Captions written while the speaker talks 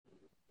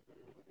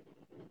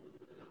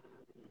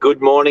Good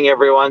morning,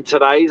 everyone.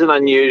 Today's an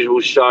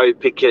unusual show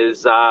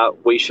because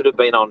we should have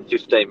been on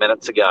 15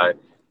 minutes ago,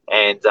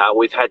 and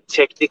we've had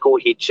technical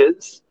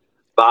hitches,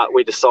 but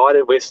we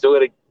decided we're still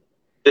going to.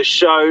 The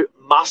show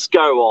must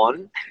go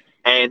on,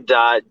 and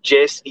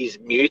Jess is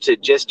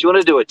muted. Jess, do you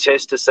want to do a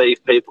test to see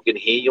if people can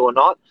hear you or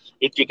not?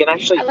 If you can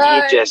actually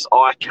hear Jess,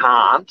 I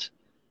can't.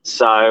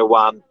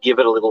 So give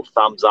it a little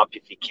thumbs up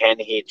if you can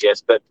hear Jess.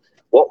 But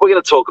what we're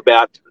going to talk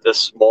about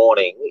this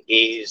morning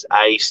is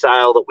a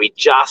sale that we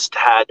just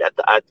had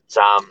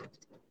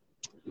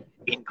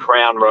in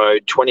Crown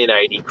Road,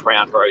 2080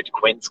 Crown Road,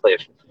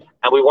 Queenscliff.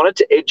 And we wanted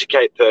to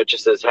educate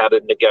purchasers how to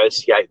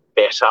negotiate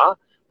better.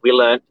 We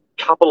learned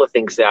a couple of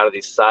things out of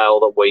this sale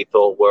that we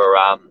thought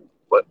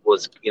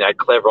was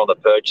clever on the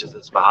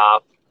purchaser's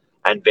behalf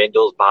and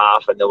vendor's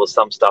behalf, and there was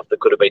some stuff that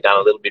could have been done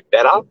a little bit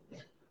better.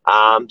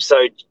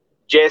 So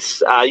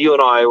Jess, you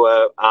and I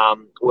were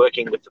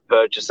working with the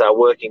purchaser,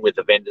 working with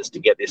the vendors to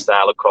get this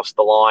sale across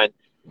the line.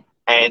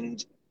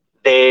 And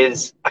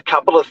there's a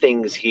couple of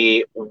things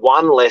here.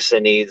 One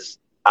lesson is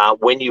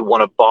when you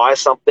want to buy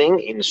something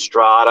in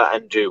strata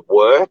and do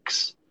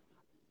works,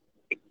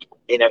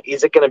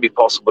 is it going to be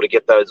possible to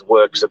get those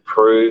works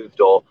approved,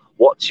 or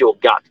what's your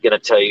gut going to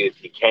tell you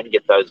if you can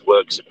get those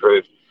works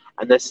approved?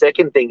 And the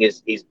second thing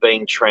is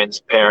being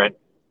transparent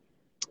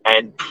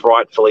and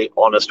frightfully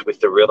honest with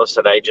the real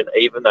estate agent.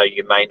 Even though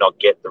you may not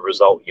get the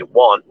result you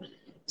want,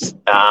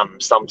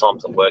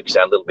 sometimes it works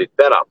out a little bit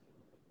better.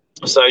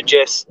 So,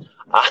 Jess,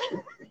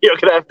 you're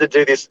going to have to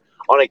do this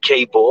on a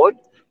keyboard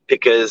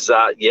because,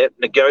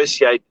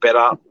 negotiate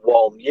better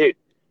while mute.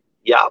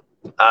 Yeah,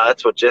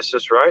 that's what Jess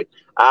just wrote.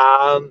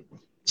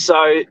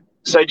 So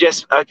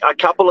Jess, a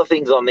couple of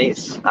things on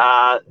this.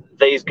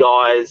 These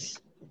guys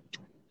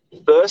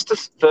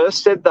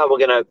first said they were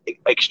going to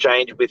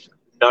exchange with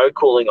no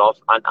cooling off,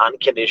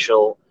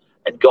 unconditional,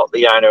 and got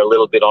the owner a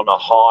little bit on a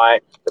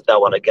high that they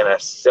were going to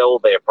sell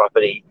their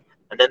property.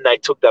 And then they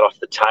took that off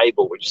the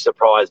table, which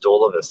surprised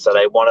all of us. So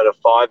they wanted a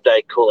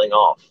 5-day cooling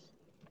off.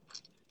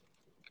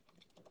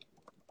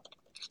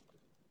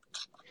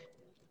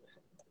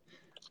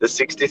 The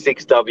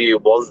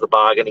 66W was the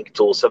bargaining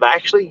tool. So they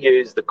actually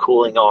used the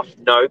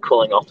no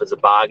cooling off as a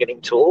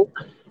bargaining tool,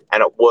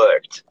 and it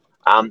worked.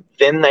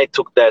 Then they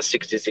took their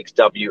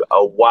 66W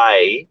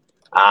away.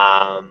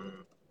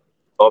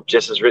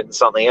 Jess has written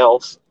something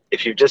else.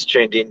 If you've just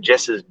tuned in,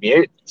 Jess is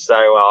mute, so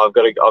I've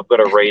got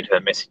to read her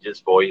messages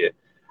for you.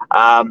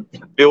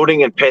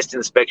 Building and pest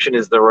inspection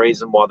is the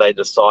reason why they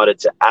decided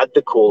to add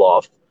the cool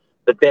off.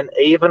 But then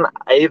even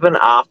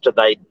after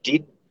they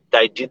did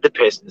the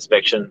pest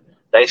inspection,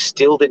 they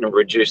still didn't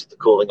reduce the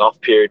cooling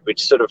off period,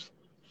 which sort of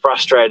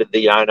frustrated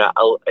the owner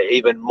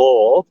even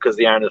more, because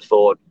the owner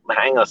thought,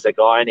 hang on a sec,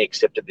 I only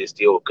accepted this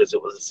deal because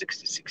it was a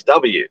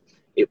 66W.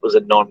 It was a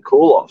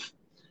non-cool off.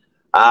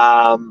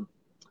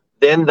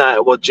 Then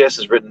Jess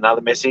has written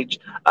another message.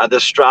 The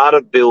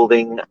strata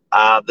building,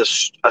 to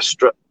a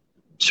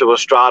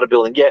strata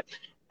building. Yeah,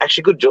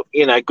 actually,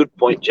 good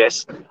point,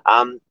 Jess.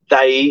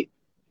 They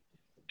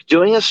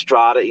doing a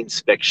strata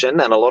inspection,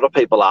 and a lot of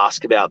people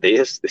ask about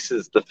this. This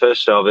is the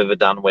first show I've ever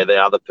done where the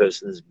other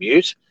person's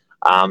mute.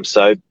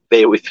 So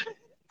bear with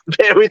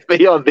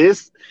me on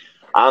this.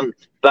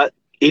 But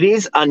it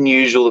is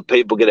unusual that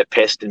people get a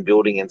pest and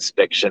building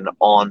inspection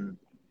on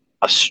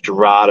a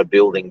strata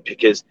building,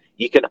 because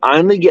you can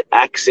only get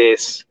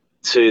access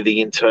to the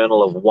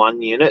internal of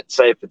one unit.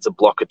 Say if it's a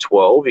block of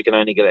 12, you can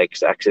only get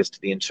access to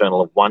the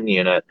internal of one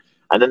unit,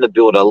 and then the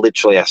builder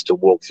literally has to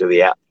walk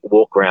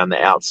around the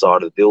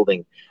outside of the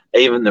building.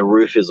 Even the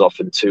roof is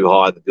often too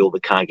high. The builder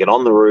can't get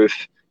on the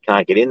roof,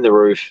 can't get in the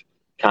roof,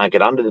 can't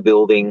get under the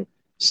building.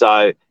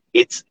 So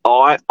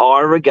I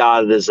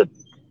regard it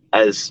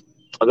as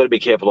I've got to be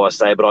careful what I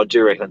say, but I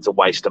do reckon it's a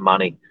waste of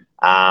money,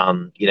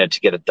 to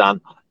get it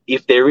done.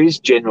 If there is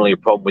generally a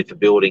problem with the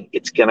building,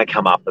 it's going to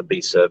come up and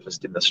be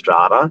surfaced in the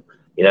strata.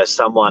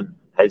 Someone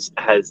has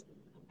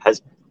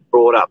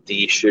brought up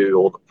the issue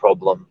or the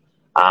problem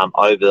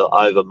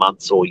over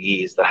months or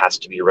years that has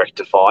to be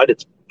rectified.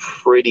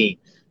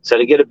 So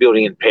to get a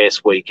building in PES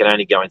where you can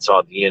only go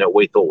inside the unit,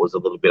 we thought was a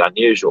little bit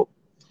unusual.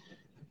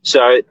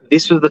 So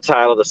this was the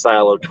tale of the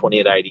sale of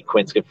 2880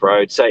 Queenscliff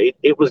Road. So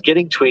it was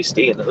getting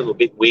twisty and a little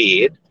bit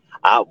weird.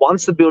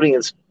 Once the building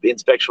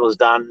inspection was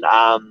done,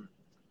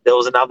 there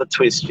was another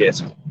twist,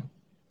 Jess.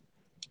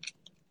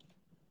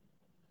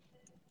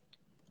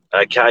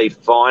 Okay,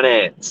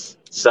 finance.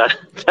 So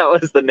that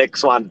was the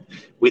next one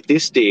with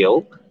this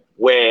deal,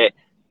 where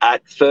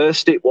at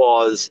first it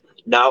was,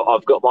 no,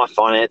 I've got my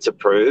finance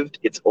approved.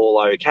 It's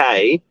all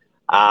okay.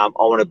 I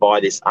want to buy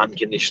this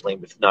unconditionally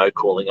with no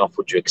cooling off.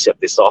 Would you accept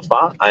this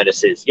offer? Owner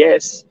says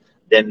yes.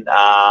 Then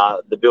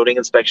the building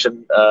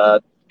inspection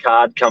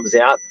card comes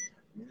out.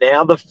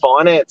 Now the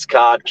finance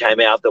card came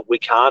out that we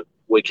can't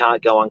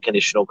go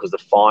unconditional because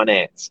of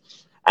finance.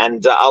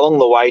 And along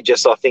the way,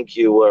 Jess, I think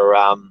you were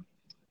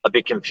a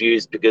bit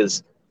confused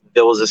because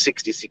there was a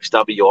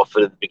 66W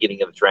offered at the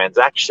beginning of the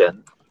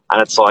transaction,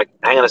 and it's like,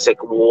 hang on a sec,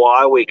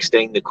 why are we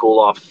extending the cool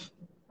off?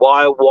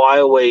 Why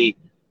are we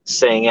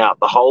seeing out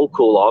the whole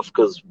cool off,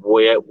 because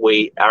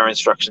our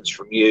instructions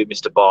from you,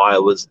 Mr.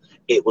 Buyer, was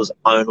it was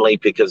only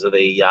because of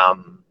the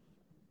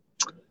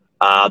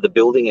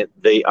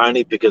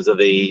only because of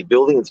the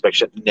building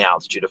inspection. Now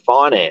it's due to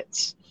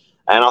finance,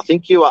 and I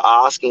think you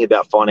are asking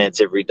about finance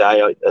every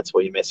day. That's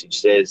what your message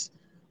says,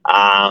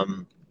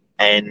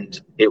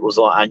 and it was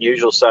like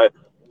unusual. So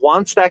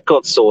once that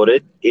got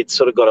sorted, it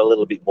sort of got a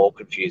little bit more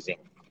confusing.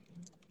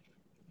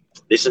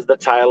 This is the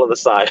tale of the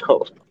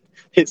sale.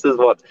 This is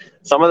what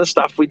some of the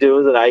stuff we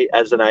do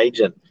as an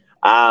agent.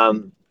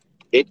 After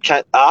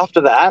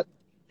that,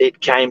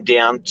 it came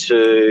down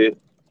to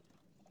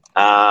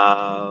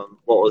what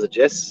was it,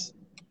 Jess?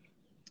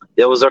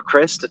 There was a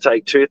request to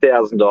take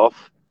 $2,000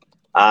 off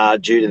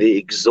due to the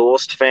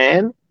exhaust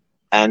fan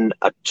and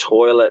a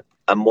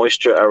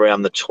moisture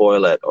around the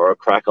toilet or a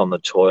crack on the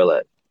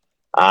toilet,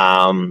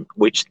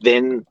 which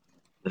then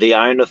the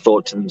owner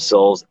thought to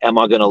themselves, am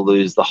I going to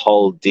lose the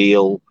whole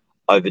deal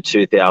over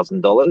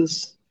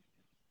 $2,000?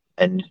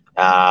 And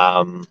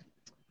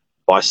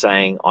by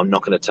saying I'm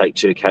not going to take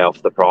 $2,000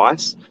 off the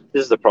price,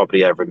 this is the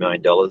property over $1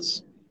 million.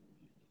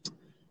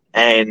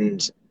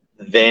 And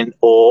then,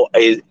 or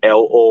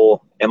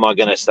am I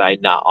going to say,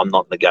 no, I'm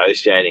not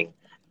negotiating?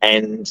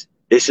 And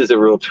this is a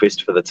real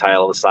twist for the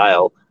tale of the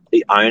sale.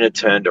 The owner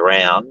turned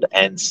around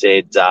and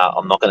said,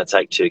 I'm not going to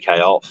take $2,000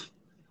 off.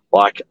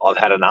 Like, I've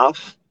had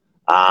enough.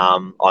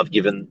 I've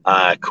given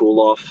a cool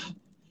off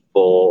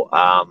for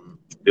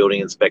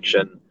building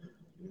inspection.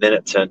 Then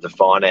it turned to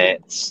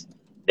finance.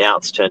 Now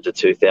it's turned to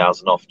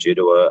 $2,000 off due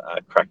to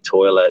a cracked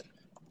toilet.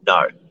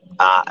 No.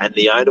 And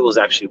the owner was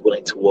actually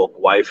willing to walk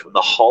away from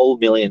the whole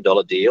 $1 million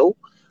deal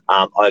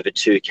over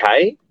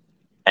 $2,000.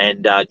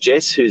 And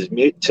Jess, who's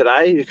mute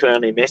today, who can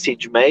only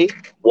message me,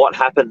 what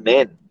happened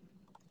then?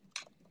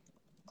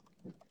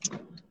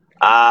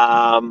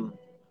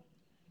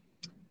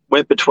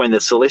 Went between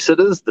the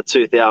solicitors, the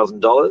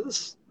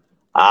 $2,000.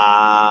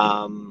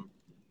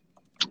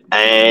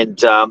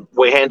 And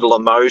we handle a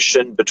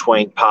motion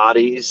between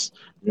parties.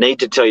 Need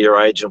to tell your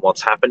agent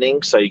what's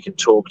happening so you can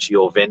talk to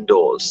your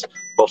vendors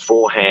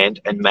beforehand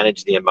and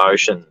manage the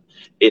emotion.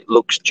 It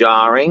looks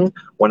jarring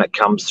when it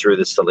comes through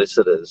the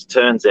solicitors.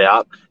 Turns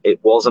out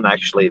it wasn't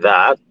actually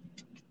that.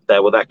 They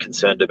were that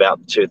concerned about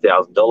the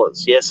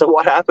 $2,000. Yeah, so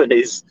what happened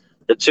is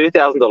the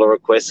 $2,000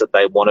 request that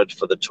they wanted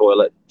for the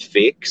toilet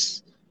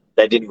fix,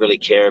 they didn't really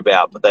care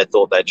about, but they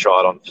thought they'd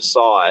try it on for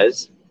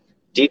size.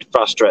 Did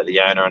frustrate the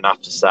owner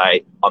enough to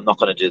say, I'm not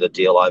going to do the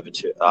deal over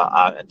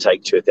and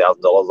take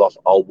 $2,000 off.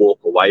 I'll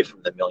walk away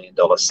from the $1 million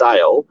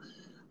sale.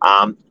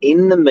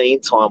 In the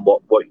meantime,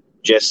 what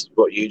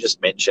you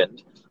just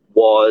mentioned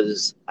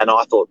was, and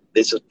I thought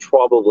this is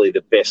probably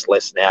the best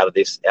lesson out of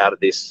this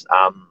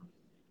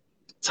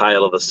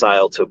tale of the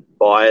sale to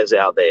buyers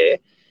out there,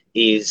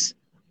 is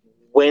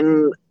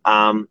whenever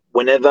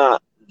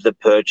the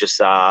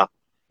purchaser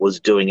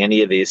was doing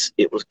any of this,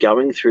 it was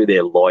going through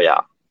their lawyer,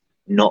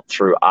 not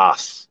through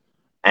us.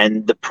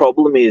 And the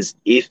problem is,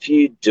 if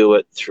you do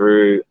it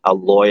through a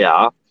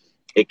lawyer,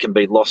 it can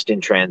be lost in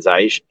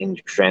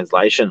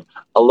translation.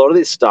 A lot of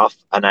this stuff,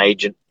 an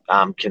agent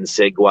can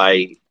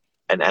segue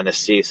and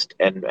assist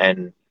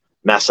and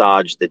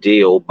massage the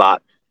deal,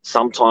 but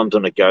sometimes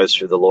when it goes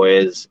through the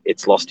lawyers,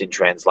 it's lost in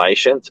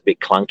translation. It's a bit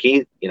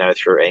clunky,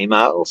 through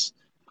emails.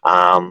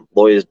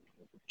 Lawyers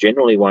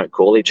generally won't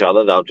call each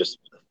other. They'll just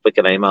flick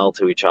an email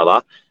to each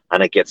other,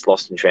 and it gets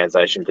lost in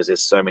translation because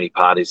there's so many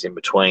parties in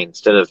between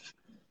instead of,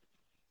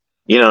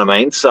 you know what I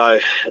mean? So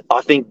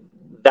I think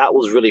that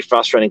was really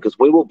frustrating because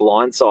we were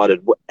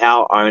blindsided.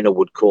 Our owner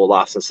would call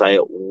us and say,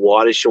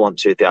 why does she want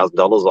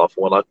 $2,000 off?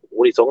 And we're like,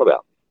 what are you talking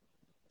about?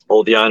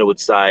 Or the owner would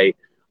say,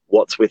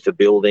 what's with the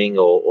building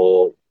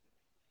or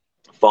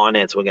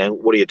finance? We're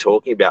going, what are you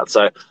talking about?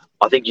 So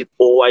I think you've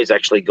always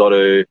actually got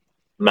to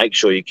make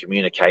sure you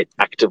communicate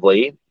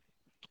actively,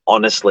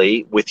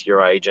 honestly with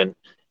your agent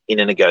in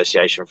a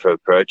negotiation for a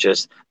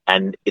purchase,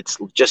 and it's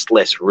just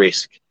less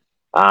risk.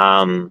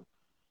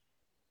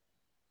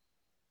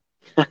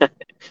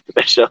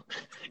 Michelle.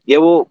 Yeah,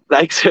 well,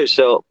 thanks,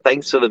 Michelle.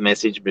 Thanks for the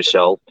message,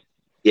 Michelle.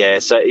 Yeah,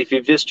 so if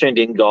you've just tuned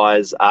in,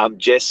 guys,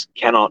 Jess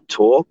cannot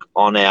talk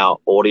on our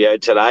audio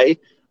today,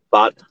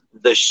 but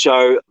the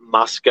show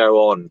must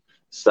go on.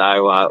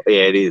 So,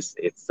 yeah, it is.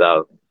 It's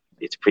a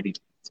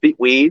bit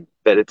weird,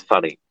 but it's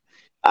funny.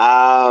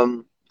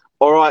 All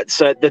right,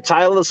 so the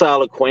tale of the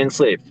sale of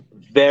Queenscliff,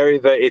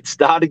 it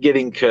started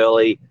getting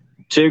curly.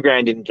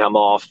 $2,000 didn't come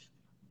off.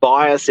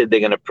 Buyer said they're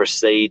going to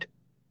proceed.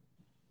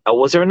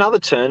 Was there another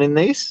turn in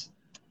this?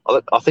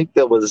 I think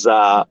there was.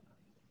 There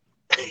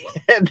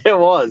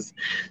was.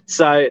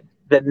 So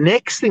the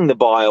next thing the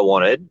buyer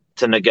wanted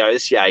to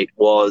negotiate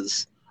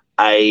was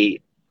to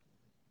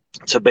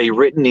be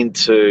written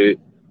into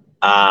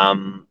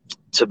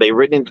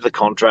the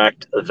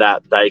contract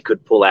that they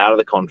could pull out of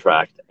the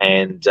contract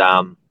and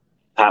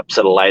perhaps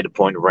at a later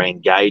point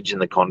re-engage in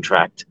the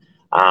contract,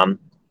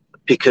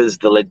 because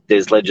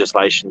there's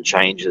legislation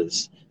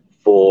changes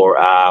for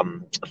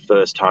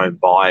first home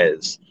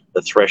buyers.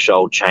 The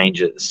threshold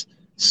changes.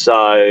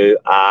 So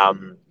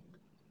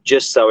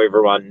just so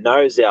everyone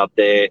knows out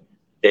there,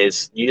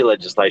 there's new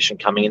legislation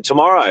coming in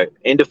tomorrow.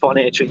 End of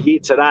financial year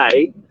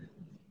today,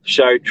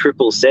 show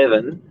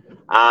 777.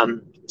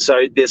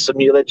 So there's some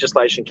new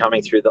legislation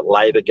coming through that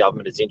Labor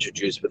government has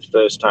introduced with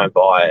first home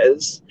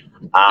buyers.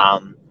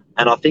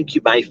 And I think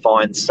you may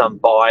find some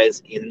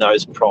buyers in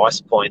those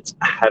price points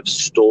have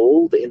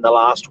stalled in the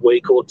last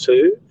week or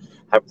two,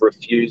 have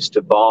refused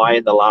to buy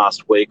in the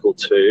last week or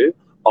two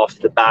off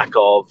the back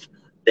of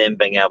them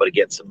being able to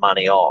get some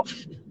money off.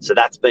 So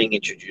that's being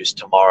introduced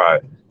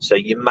tomorrow. So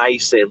you may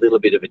see a little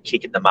bit of a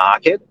kick in the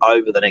market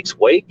over the next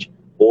week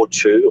or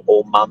two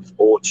or month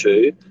or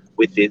two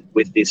with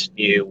this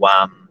new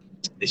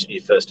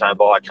first home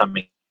buyer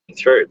coming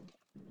through.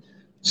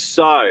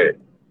 So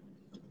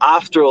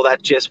after all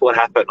that, Jess, what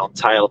happened on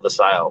tail of the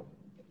sale?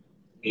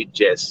 Mute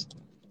Jess.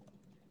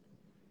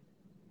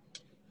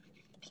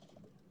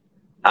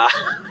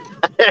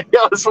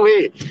 That was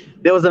weird.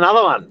 There was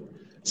another one.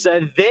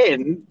 So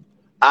then,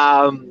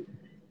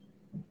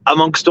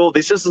 amongst all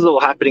this is all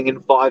happening in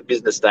 5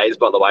 business days,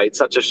 by the way. It's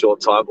such a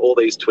short time, all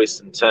these twists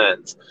and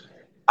turns.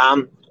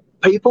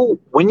 People,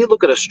 when you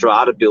look at a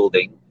strata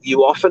building,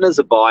 you often as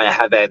a buyer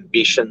have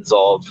ambitions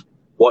of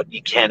what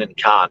you can and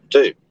can't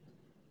do.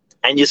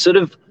 And you sort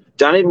of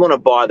don't even want to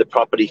buy the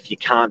property if you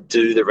can't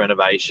do the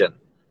renovation.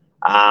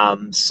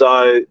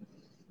 So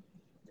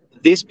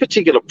this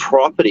particular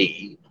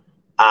property,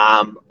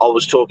 I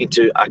was talking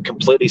to a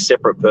completely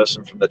separate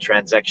person from the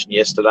transaction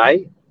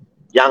yesterday,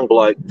 young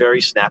bloke, very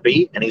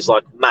snappy, and he's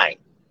like, mate,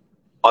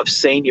 I've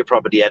seen your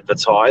property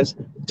advertised,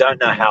 don't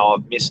know how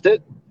I've missed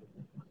it.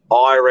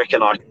 I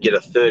reckon I can get a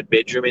 3rd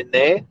bedroom in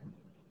there.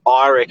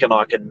 I reckon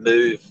I can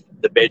move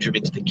the bedroom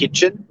into the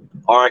kitchen.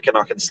 I reckon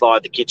I can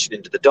slide the kitchen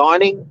into the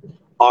dining.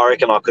 I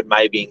reckon I could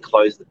maybe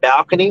enclose the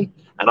balcony,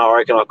 and I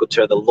reckon I could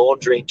turn the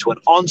laundry into an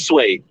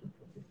ensuite.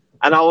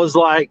 And I was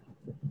like,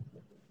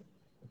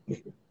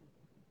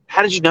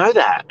 how did you know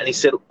that? And he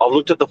said, I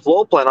looked at the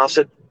floor plan. I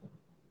said,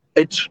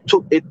 I've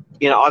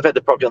had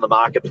the property on the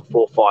market for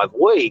 4 or 5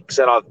 weeks,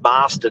 and I've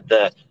mastered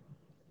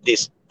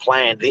this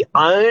plan. The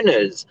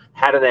owners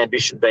had an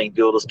ambition, being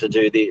builders, to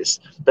do this,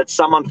 but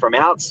someone from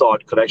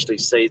outside could actually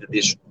see that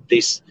this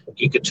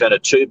you could turn a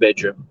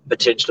 2-bedroom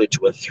potentially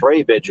to a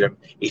 3-bedroom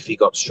if you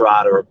got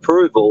strata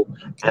approval,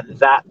 and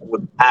that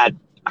would add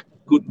a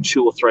good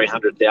 200,000 or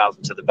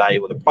 300,000 to the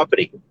value of the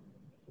property.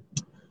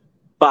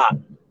 But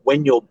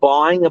when you're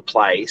buying a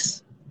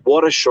place,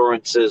 what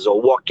assurances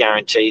or what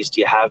guarantees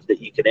do you have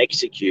that you can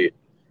execute?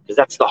 Because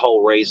that's the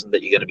whole reason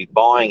that you're going to be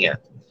buying it.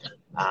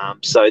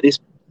 So this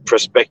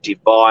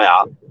prospective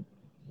buyer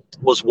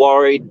was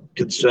worried,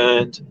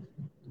 concerned.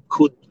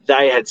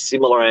 They had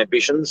similar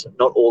ambitions,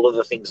 not all of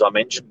the things I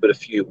mentioned, but a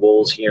few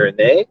walls here and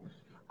there.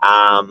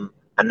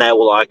 And they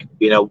were like,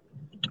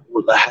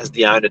 has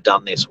the owner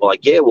done this? Well,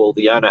 like, yeah, well,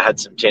 the owner had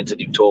some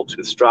tentative talks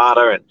with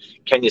Strata, and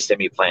can you send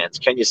me plans?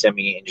 Can you send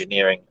me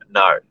engineering?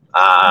 No.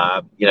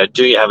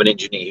 Do you have an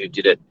engineer who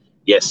did it?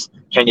 Yes.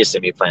 Can you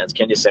send me plans?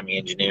 Can you send me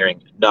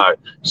engineering? No.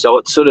 So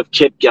it sort of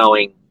kept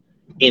going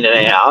in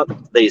and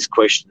out, these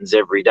questions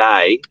every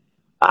day,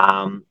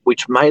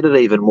 which made it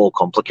even more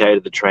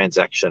complicated, the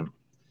transaction.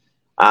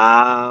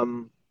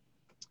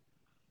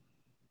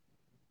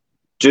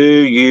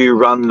 Do you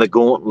run the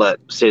gauntlet,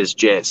 says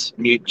Jess.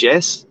 Mute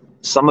Jess.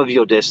 Some of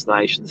your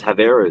destinations have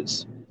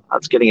errors.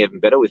 It's getting even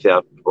better with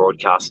our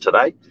broadcast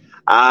today.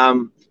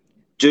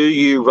 Do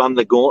you run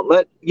the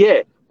gauntlet?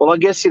 Yeah. Well, I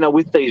guess,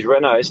 with these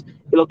renos,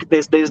 look,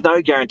 there's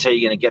no guarantee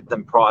you're going to get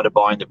them prior to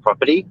buying the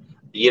property.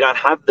 You don't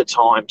have the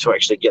time to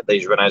actually get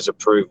these renos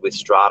approved with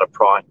Strata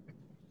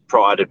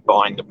prior to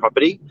buying the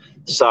property.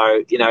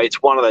 So,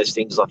 it's one of those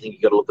things. I think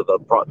you've got to look at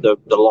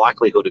the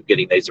likelihood of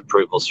getting these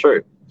approvals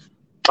through.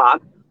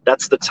 But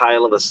that's the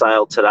tale of the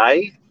sale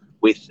today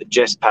with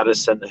Jess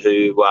Patterson,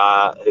 who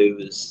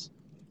was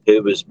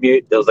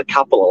mute. There was a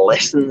couple of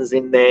lessons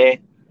in there.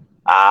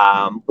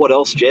 What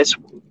else, Jess?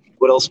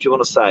 What else do you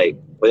want to say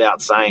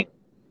without saying?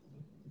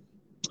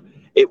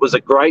 It was a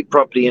great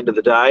property end of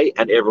the day,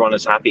 and everyone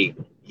is happy.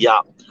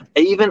 Yeah.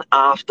 Even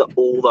after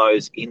all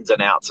those ins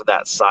and outs of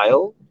that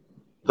sale,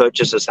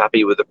 purchasers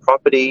happy with the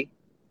property,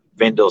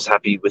 vendors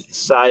happy with the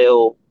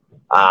sale.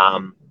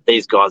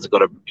 These guys have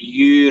got a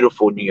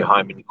beautiful new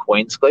home in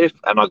Queenscliff,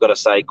 and I've got to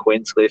say,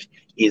 Queenscliff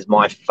is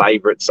my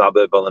favourite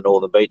suburb on the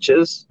Northern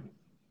Beaches.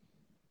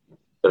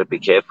 Got to be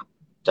careful.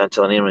 Don't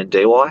tell anyone in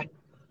DY.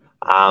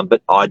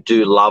 But I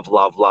do love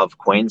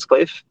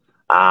Queenscliff.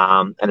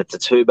 And it's a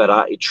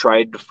 2-bedder. It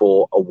traded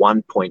for a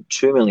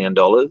 $1.2 million.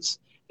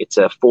 It's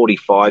a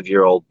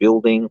 45-year-old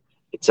building.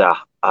 It's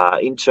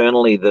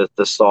internally,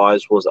 the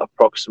size was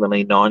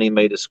approximately 90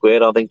 metres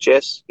squared, I think,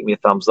 Jess. Give me a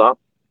thumbs up.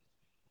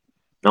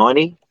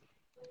 90?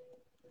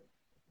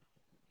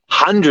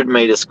 100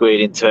 metres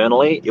squared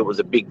internally. It was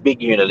a big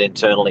unit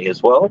internally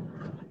as well.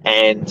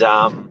 And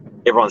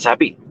everyone's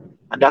happy.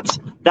 And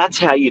that's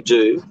how you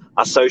do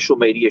a social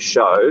media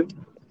show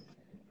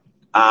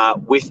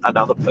with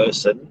another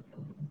person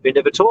who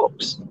never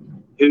talks,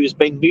 who's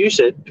been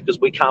muted because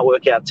we can't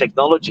work out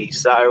technology.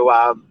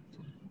 So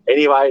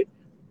anyway,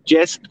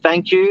 Jess,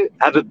 thank you.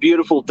 Have a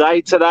beautiful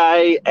day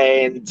today,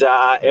 and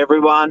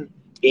everyone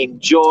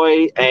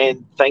enjoy,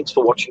 and thanks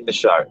for watching the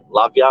show.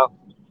 Love ya.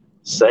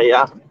 See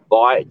ya.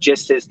 Bye.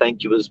 Jess says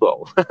thank you as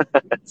well.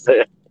 See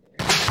ya.